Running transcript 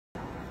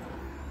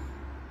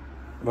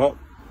What?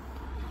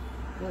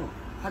 Oh,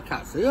 I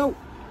can't see you.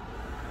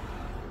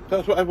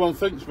 That's what everyone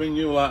thinks, me and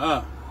you like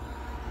that.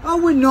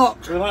 Oh, we're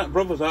not. We're like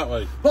brothers, aren't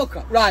we? Fuck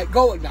up. Right,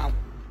 go it now.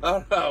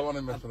 Alright, I want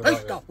to messing I'm about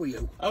pissed off with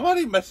you. I'm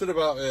only messing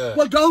about here.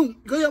 Well, don't.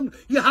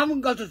 You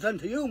haven't got a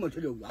sense of humour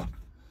to do that.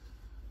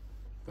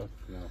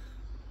 No.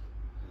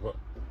 What?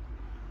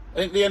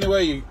 Ain't there any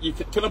way you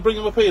can I bring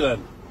them up here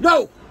then?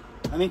 No.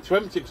 I need to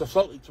empty because I've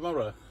sold it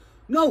tomorrow.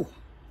 No.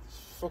 It's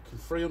fucking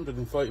 300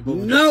 inflatable.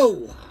 No.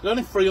 There's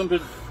only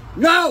 300.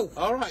 No.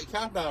 Alright,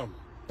 calm down.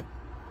 Do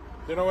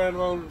you know where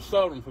anyone's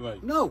storing them for me?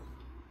 No.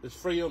 There's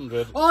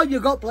 300. Oh,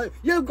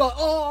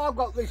 I've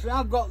got this and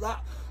I've got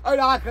that, and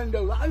I can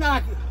do that, and I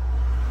can...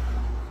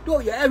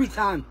 Don't you, every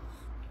time.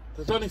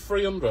 There's only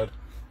 300.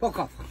 Fuck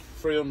off.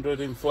 300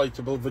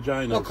 inflatable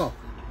vaginas. Fuck off.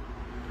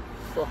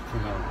 Fucking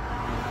hell.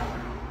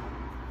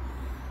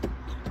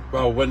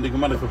 Well, when did the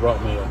manager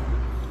brought me here?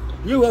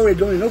 You've already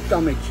done enough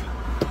damage.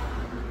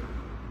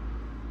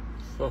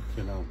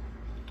 Fucking hell.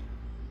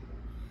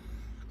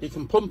 You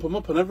can pump them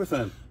up and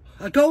everything.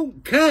 I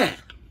don't care.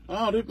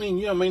 Oh, I didn't mean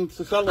you, I mean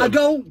to sell them. I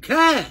don't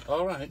care.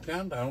 Alright,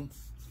 calm down.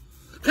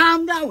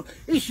 Calm down.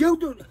 It's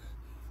you.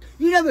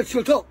 You never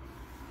shut up.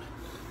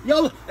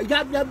 You're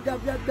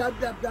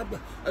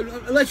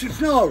unless you're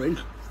snoring.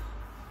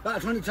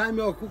 That's the only time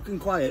you're cooking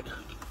quiet.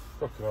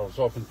 Fucking hell, I was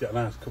hoping to get a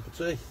nice cup of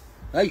tea.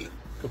 Hey?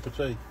 Cup of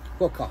tea.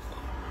 Fuck off.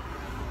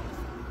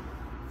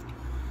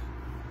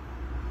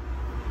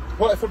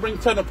 What if I bring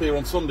 10 up here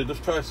on Sunday,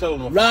 just try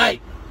selling them?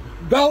 Right.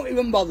 Don't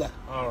even bother.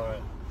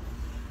 Alright.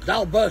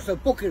 That'll burst a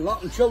fucking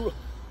lot and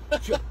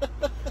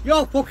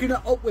you're fucking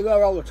it up with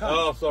her all the time.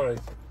 Oh, sorry.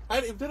 I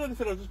didn't do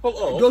anything, I just pulled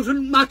it up. It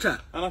doesn't matter.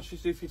 And asked you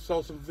if you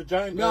sold some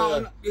vagina.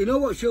 No, you know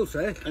what she'll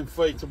say?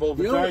 Inflatable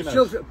You know vaginas. what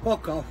she'll say?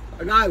 Fuck off.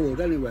 And I would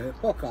anyway.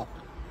 Fuck off.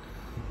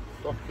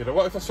 Fucking,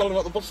 what if I sell them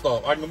at the bus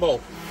stop? Hang them up.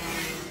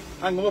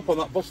 Hang them up on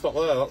that bus stop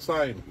there, that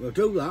sign. We'll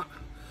do that.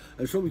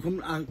 And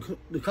somebody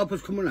the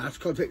coppers come and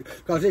ask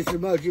because it's an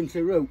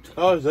emergency route.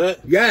 Oh, is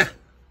it? Yeah.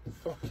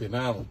 Fucking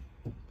hell.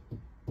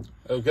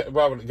 It'll get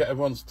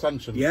everyone's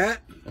attention. Yeah.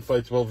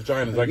 Inflatable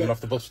vaginas hanging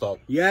off the bus stop.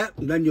 Yeah,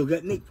 and then you'll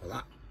get nicked for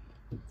that.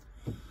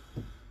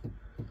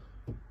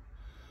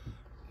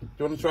 Do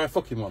you want to try a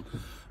fucking one?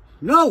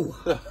 No.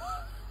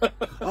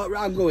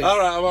 Alright, I'm going.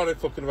 Alright, I'm only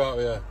fucking about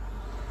here.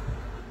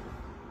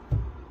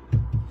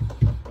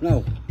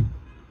 No.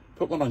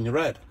 Put one on your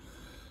head.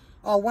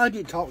 Oh, why did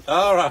you talk?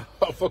 Alright,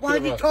 Why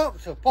did you talk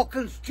so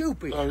fucking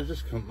stupid? Oh, you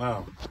just can't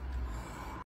now.